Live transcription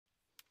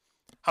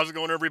How's it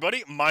going,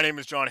 everybody? My name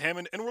is John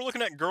Hammond, and we're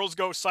looking at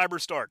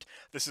GirlsGoCyberStart.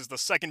 This is the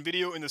second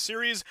video in the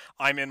series.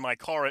 I'm in my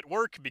car at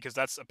work, because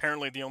that's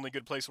apparently the only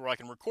good place where I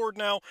can record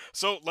now,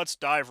 so let's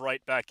dive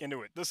right back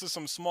into it. This is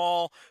some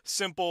small,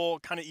 simple,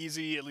 kind of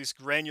easy, at least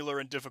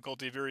granular in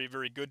difficulty, very,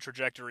 very good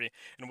trajectory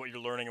in what you're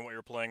learning and what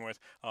you're playing with,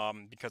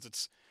 because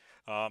it's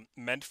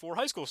meant for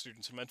high school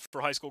students, meant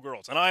for high school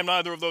girls. And I'm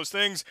neither of those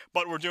things,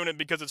 but we're doing it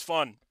because it's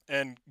fun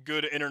and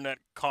good internet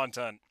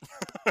content.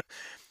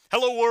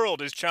 Hello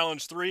World is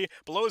challenge 3.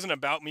 Below is an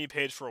About Me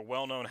page for a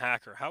well-known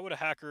hacker.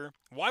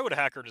 Why would a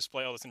hacker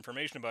display all this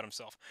information about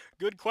himself?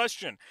 Good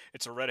question.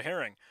 It's a red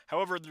herring.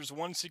 However, there's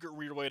one secret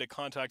weird way to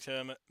contact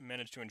him.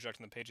 Manage to inject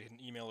on the page a hidden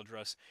email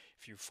address.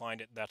 If you find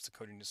it, that's the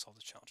code you need to solve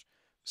this challenge.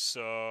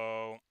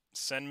 So,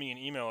 send me an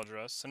email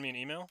address. Send me an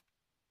email?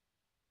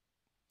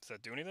 Does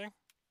that do anything?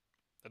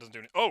 That doesn't do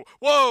anything. Oh!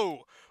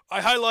 Whoa!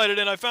 I highlighted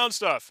and I found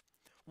stuff!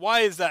 Why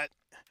is that?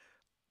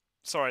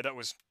 Sorry, that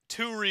was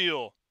too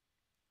real.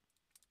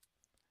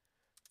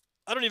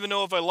 I don't even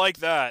know if I like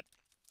that.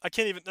 I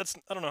can't even,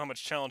 I don't know how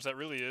much challenge that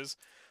really is.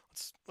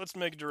 Let's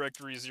make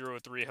directory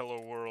 03 hello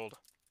world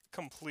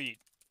complete,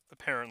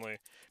 apparently,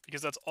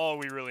 because that's all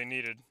we really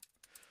needed.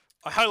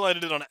 I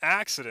highlighted it on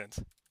accident.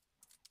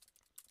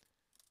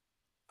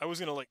 I was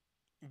gonna,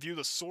 view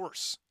the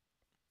source.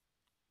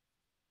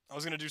 I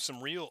was gonna do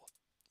some real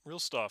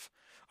stuff.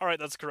 Alright,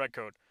 that's the correct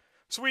code.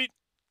 Sweet!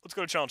 Let's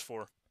go to challenge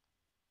 4.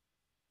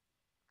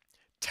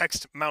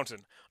 Text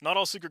Mountain. Not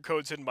all secret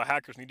codes hidden by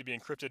hackers need to be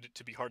encrypted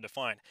to be hard to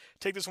find.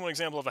 Take this one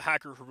example of a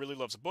hacker who really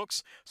loves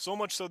books, so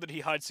much so that he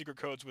hides secret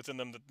codes within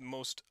them that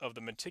most of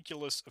the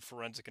meticulous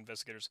forensic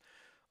investigators,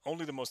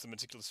 only the most of the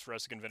meticulous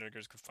forensic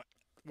investigators could find.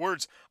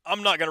 Words!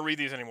 I'm not going to read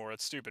these anymore,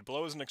 that's stupid.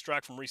 Below is an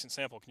extract from recent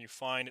sample. Can you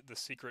find the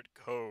secret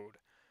code?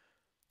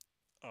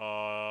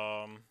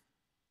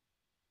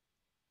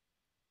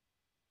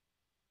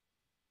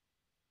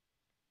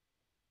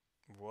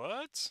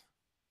 What?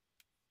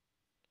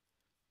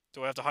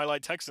 Do I have to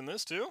highlight text in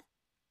this too?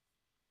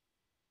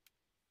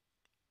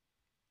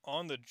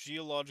 On the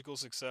geological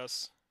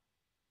success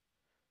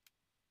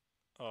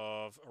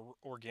of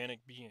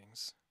organic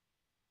beings.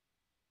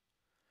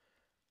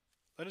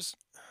 That's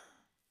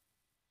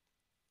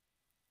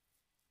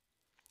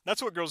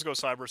what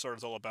GirlsGoCyberStart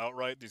is all about,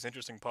 right? These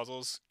interesting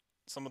puzzles.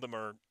 Some of them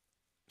are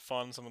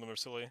fun, some of them are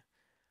silly.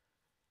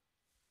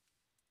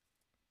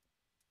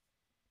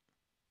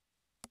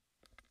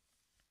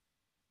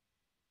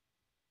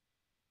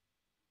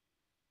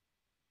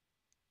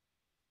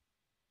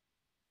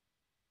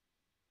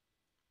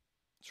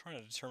 I'm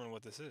trying to determine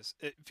what this is.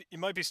 It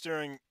might be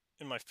staring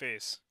in my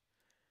face.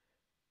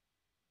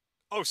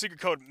 Oh, secret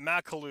code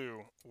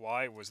Makalu.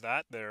 Why was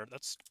that there?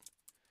 What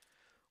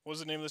was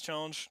the name of this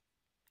challenge?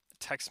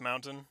 Text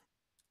Mountain.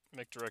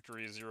 Make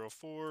directory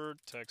 04,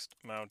 text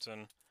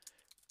mountain,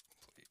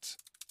 complete.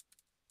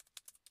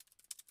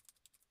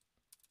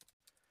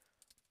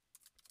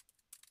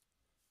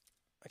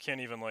 I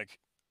can't even, I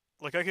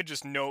could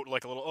just note, a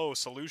little,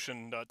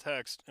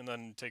 solution.txt, and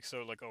then take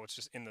it's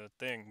just in the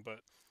thing,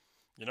 but,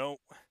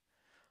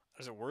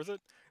 is it worth it?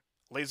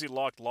 Lazy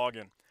locked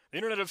login. The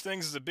Internet of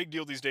Things is a big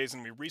deal these days,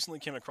 and we recently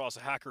came across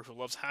a hacker who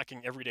loves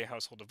hacking everyday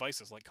household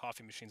devices like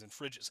coffee machines and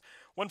fridges.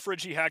 One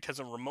fridge he hacked has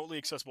a remotely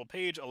accessible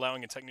page,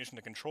 allowing a technician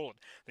to control it.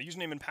 The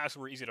username and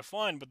password were easy to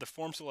find, but the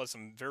form still has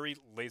some very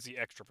lazy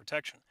extra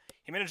protection.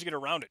 He managed to get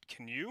around it.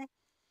 Can you?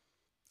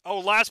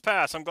 Oh,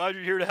 LastPass! I'm glad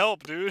you're here to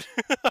help, dude!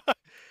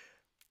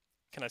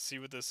 Can I see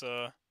what this,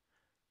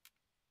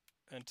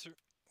 enter...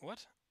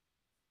 What?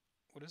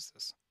 What is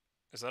this?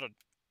 Is that a...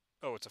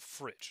 Oh, it's a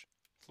fridge.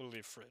 Clearly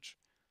a fridge.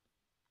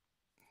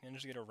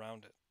 Manage to get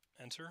around it.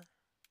 Enter.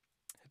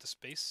 Hit the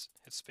space.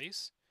 Hit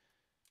space.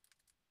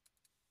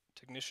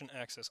 Technician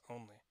access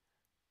only.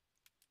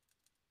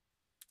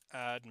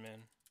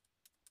 Admin.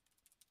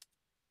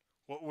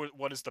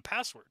 What is the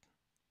password?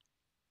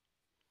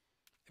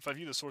 If I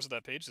view the source of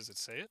that page, does it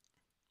say it?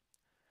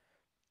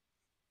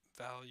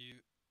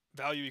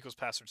 Value equals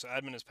password. So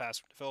admin is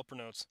password. Developer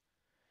notes.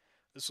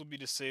 This will be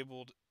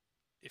disabled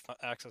if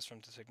not accessed from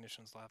the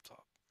technician's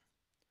laptop.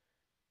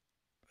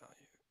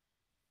 Value.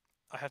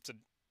 I have to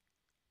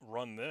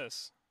run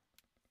this.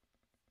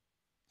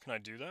 Can I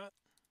do that?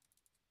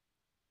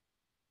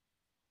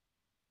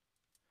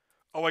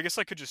 Oh, I guess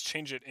I could just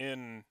change it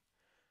in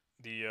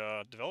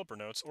the developer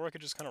notes, or I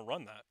could just kind of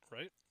run that,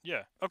 right?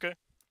 Yeah, okay.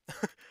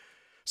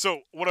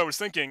 So what I was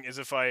thinking is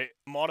if I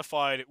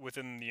modified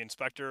within the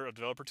inspector of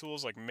developer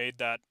tools, made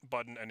that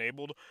button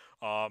enabled,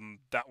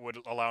 that would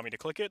allow me to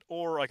click it,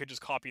 or I could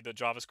just copy the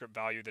JavaScript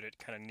value that it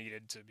kind of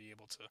needed to be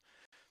able to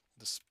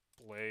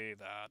display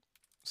that.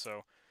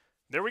 So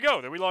there we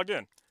go. There we logged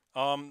in.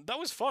 That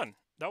was fun.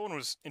 That one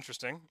was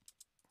interesting.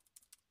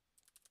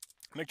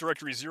 Make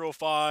directory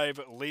 05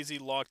 lazy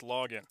locked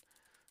login.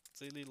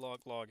 Lazy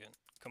locked login.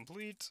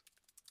 Complete.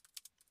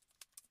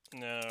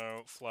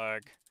 No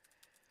flag.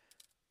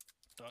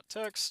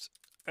 .text,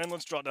 and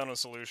let's drop down to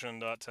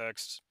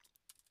solution.text.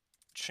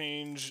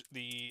 Change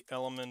the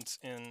element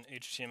in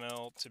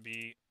HTML to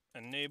be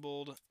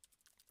enabled.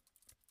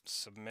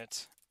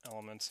 Submit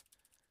element.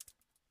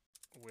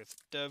 with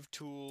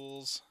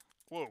DevTools.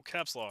 Whoa,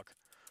 caps lock.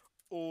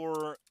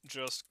 Or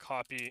just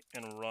copy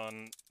and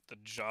run the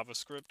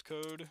JavaScript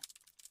code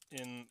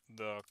in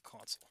the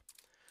console.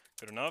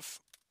 Good enough.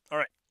 All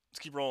right, let's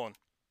keep rolling.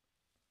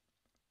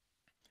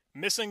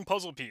 Missing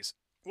puzzle piece.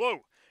 Whoa!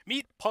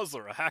 Meet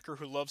Puzzler, a hacker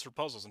who loves her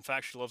puzzles. In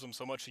fact, she loves them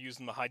so much she uses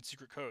them to hide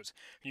secret codes.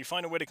 Can you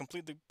find a way to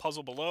complete the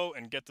puzzle below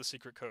and get the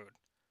secret code?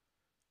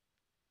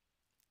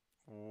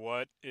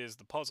 What is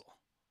the puzzle?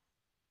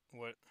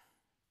 What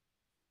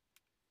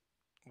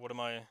am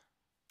I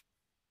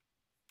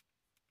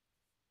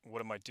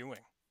doing?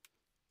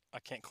 I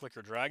can't click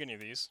or drag any of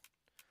these.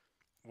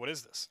 What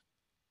is this?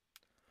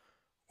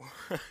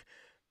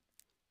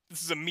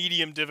 This is a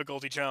medium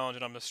difficulty challenge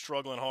and I'm just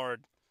struggling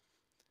hard.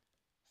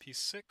 Piece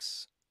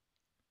 6.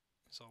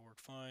 This all worked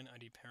fine.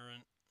 ID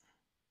parent.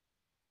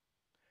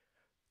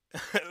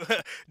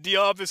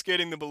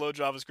 Deobfuscating the below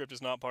JavaScript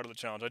is not part of the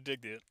challenge. I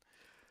dig it.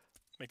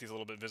 Make these a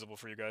little bit visible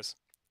for you guys.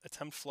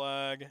 Attempt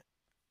flag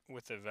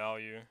with a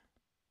value.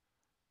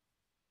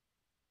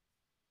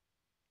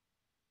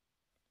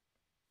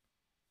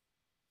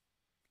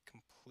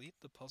 Complete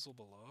the puzzle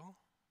below?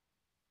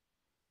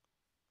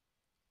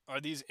 Are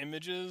these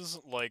images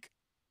like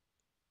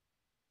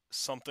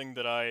something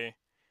that I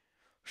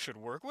should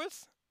work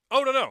with?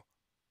 Oh, no.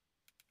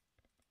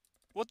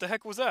 What the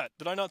heck was that?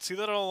 Did I not see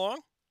that all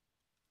along?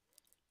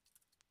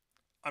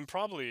 I'm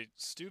probably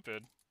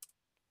stupid.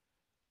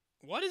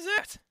 What is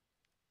that?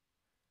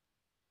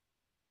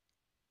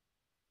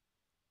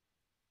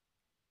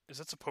 Is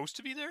that supposed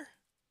to be there?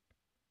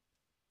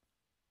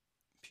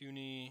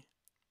 Puny.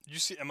 You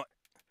see?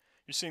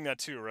 You're seeing that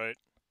too, right?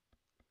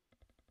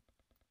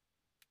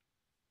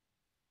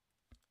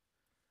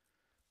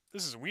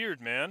 This is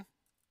weird, man.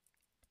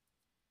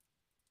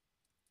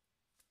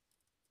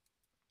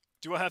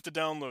 Do I have to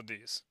download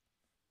these?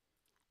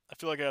 I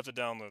feel like I have to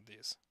download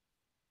these.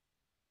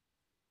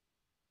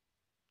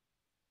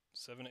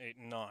 7, 8,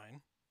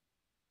 9.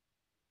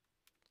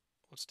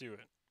 Let's do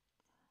it.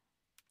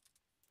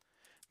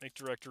 Make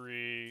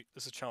directory.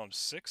 This is challenge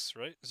 6,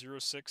 right?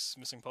 06,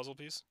 missing puzzle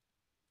piece.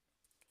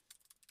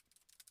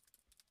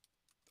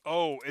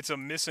 Oh, it's a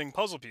missing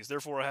puzzle piece.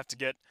 Therefore, I have to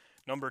get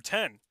number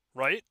 10,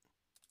 right?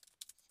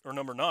 Or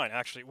number 9,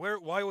 actually.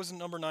 Why wasn't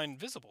number 9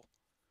 visible?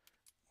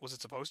 Was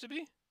it supposed to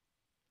be?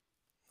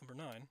 Number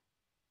 9.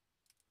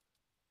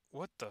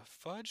 What the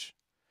fudge?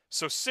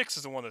 So 6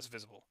 is the one that's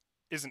visible.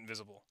 Isn't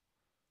visible.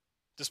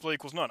 Display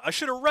equals none. I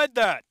should have read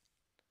that!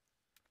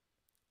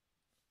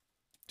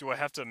 Do I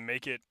have to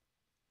make it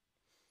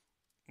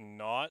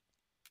not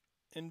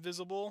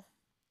invisible?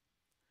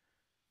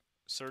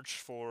 Search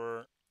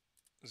for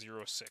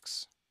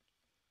 06.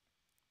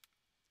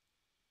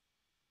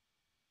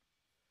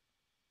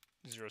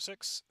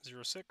 06,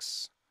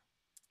 06.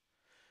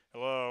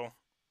 Hello.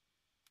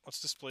 What's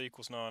display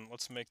equals none?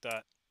 Let's make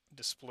that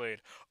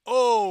displayed.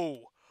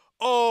 Oh!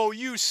 Oh,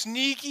 you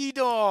sneaky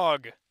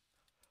dog!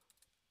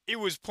 It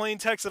was plain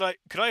text that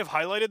could I have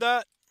highlighted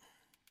that?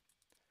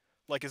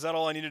 Like, is that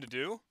all I needed to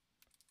do?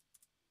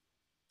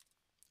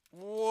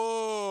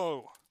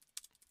 Whoa!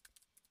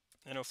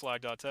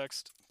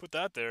 NoFlag.text. Put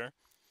that there.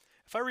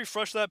 If I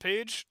refresh that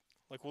page,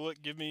 like, will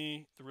it give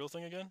me the real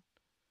thing again?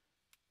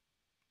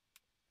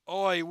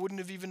 Oh, I wouldn't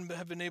have even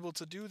been able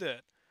to do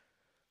that.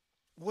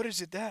 What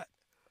is it that?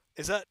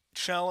 Is that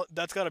challenge?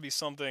 That's got to be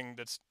something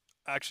that's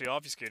actually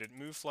obfuscated.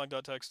 Move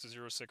flag.text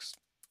to 06,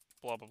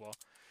 blah, blah, blah.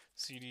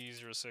 CD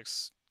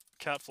 06,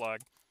 cat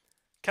flag.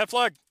 Cat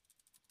flag!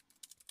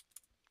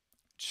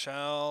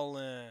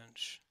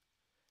 Challenge.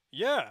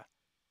 Yeah.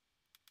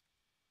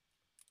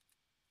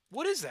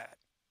 What is that?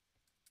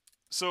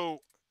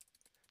 So,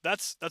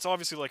 that's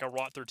obviously like a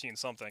rot13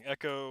 something.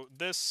 Echo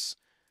this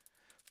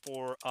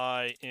for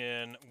I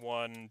in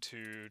 1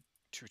 to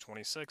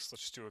 226.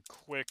 Let's just do a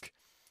quick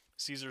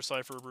Caesar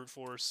cipher brute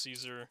force.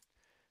 Caesar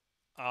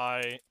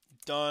I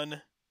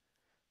done.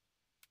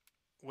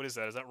 What is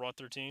that? Is that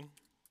rot13?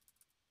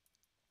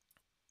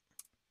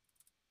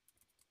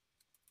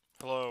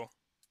 Hello.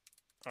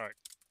 Alright.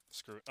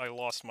 Screw it. I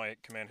lost my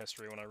command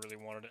history when I really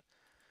wanted it.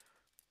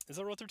 Is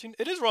that rot13?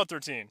 It is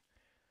rot13!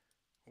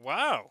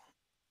 Wow.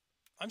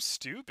 I'm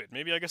stupid.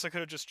 Maybe I guess I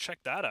could have just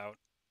checked that out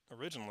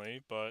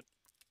originally, but...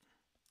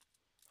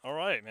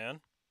 Alright,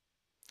 man.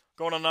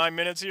 Going on 9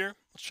 minutes here.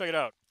 Let's check it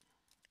out.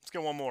 Let's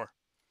get one more.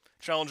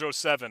 Challenge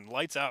 07.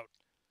 Lights out.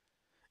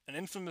 An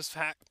infamous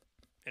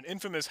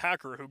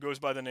hacker who goes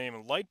by the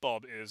name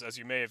Lightbulb is, as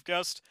you may have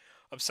guessed,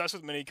 obsessed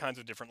with many kinds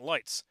of different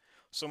lights.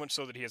 So much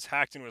so that he has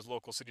hacked into his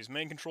local city's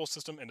main control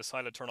system and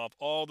decided to turn off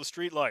all the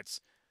street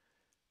lights.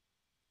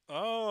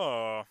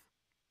 Oh.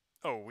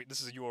 Oh, wait,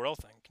 this is a URL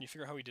thing. Can you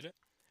figure out how he did it?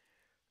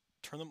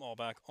 Turn them all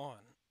back on.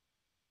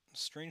 The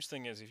strange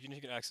thing is, if you need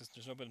to get access,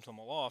 there's no way to turn them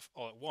all off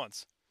all at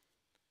once.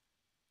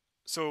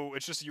 So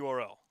it's just a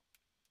URL.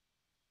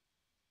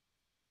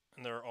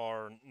 And there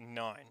are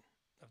 9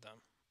 of them,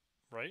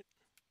 right?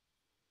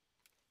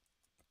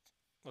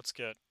 Let's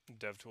get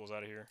DevTools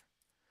out of here.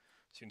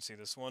 So you can see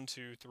this 1,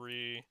 2,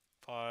 3,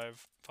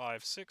 5,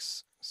 5,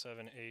 6,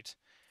 7, 8,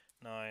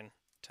 9,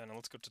 10. And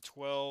let's go to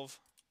 12.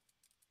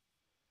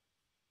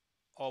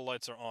 all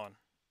lights are on.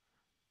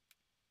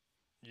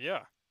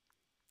 Yeah.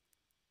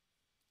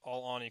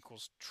 All on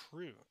equals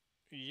true.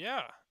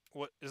 Yeah.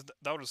 What is that?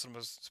 That was what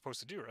it's supposed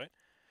to do, right?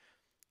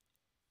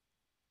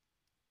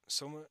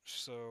 So much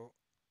so.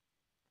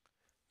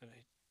 The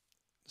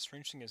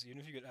strange thing is, even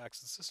if you get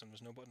access to the system,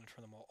 there's no button to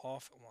turn them all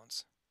off at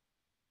once.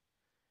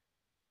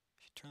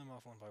 If you turn them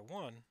off one by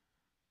one,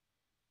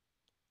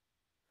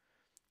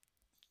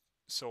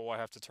 so I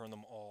have to turn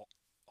them all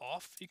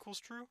off equals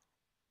true?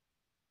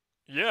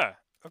 Yeah.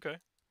 Okay.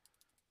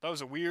 That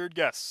was a weird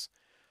guess.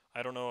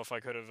 I don't know if I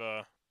could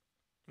have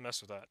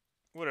messed with that.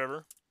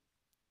 Whatever.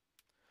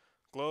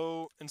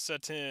 Glow and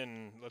set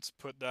in. Let's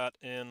put that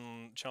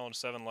in challenge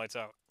 7, lights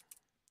out.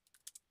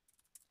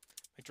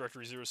 Make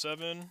directory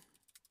 07.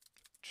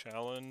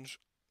 Challenge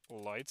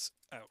lights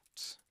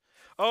out.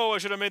 Oh, I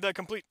should have made that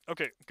complete.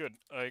 Okay, good.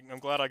 I'm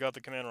glad I got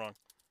the command wrong.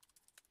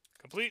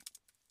 Complete.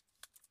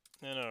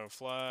 No,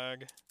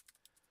 flag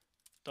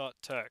dot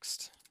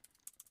text.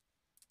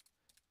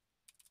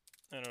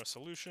 No,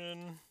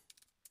 solution.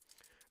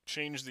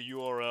 Change the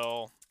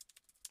URL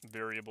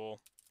variable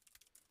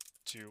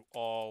to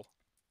all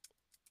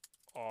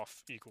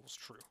off equals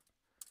true.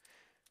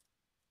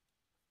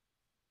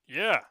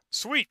 Yeah,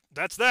 sweet.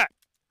 That's that.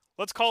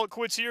 Let's call it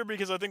quits here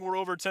because I think we're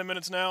over 10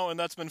 minutes now, and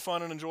that's been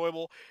fun and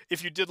enjoyable.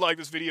 If you did like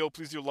this video,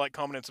 please do like,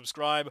 comment, and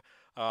subscribe.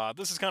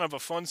 This is kind of a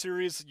fun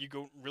series.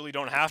 You really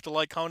don't have to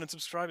like, comment, and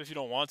subscribe if you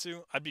don't want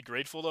to. I'd be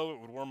grateful, though.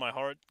 It would warm my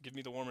heart, give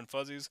me the warm and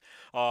fuzzies.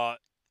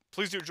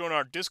 Please do join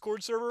our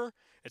Discord server.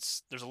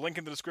 There's a link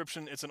in the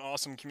description. It's an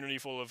awesome community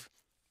full of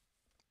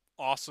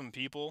awesome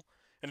people,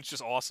 and it's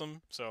just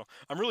awesome. So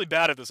I'm really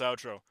bad at this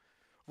outro.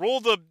 Roll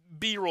the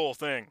B-roll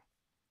thing.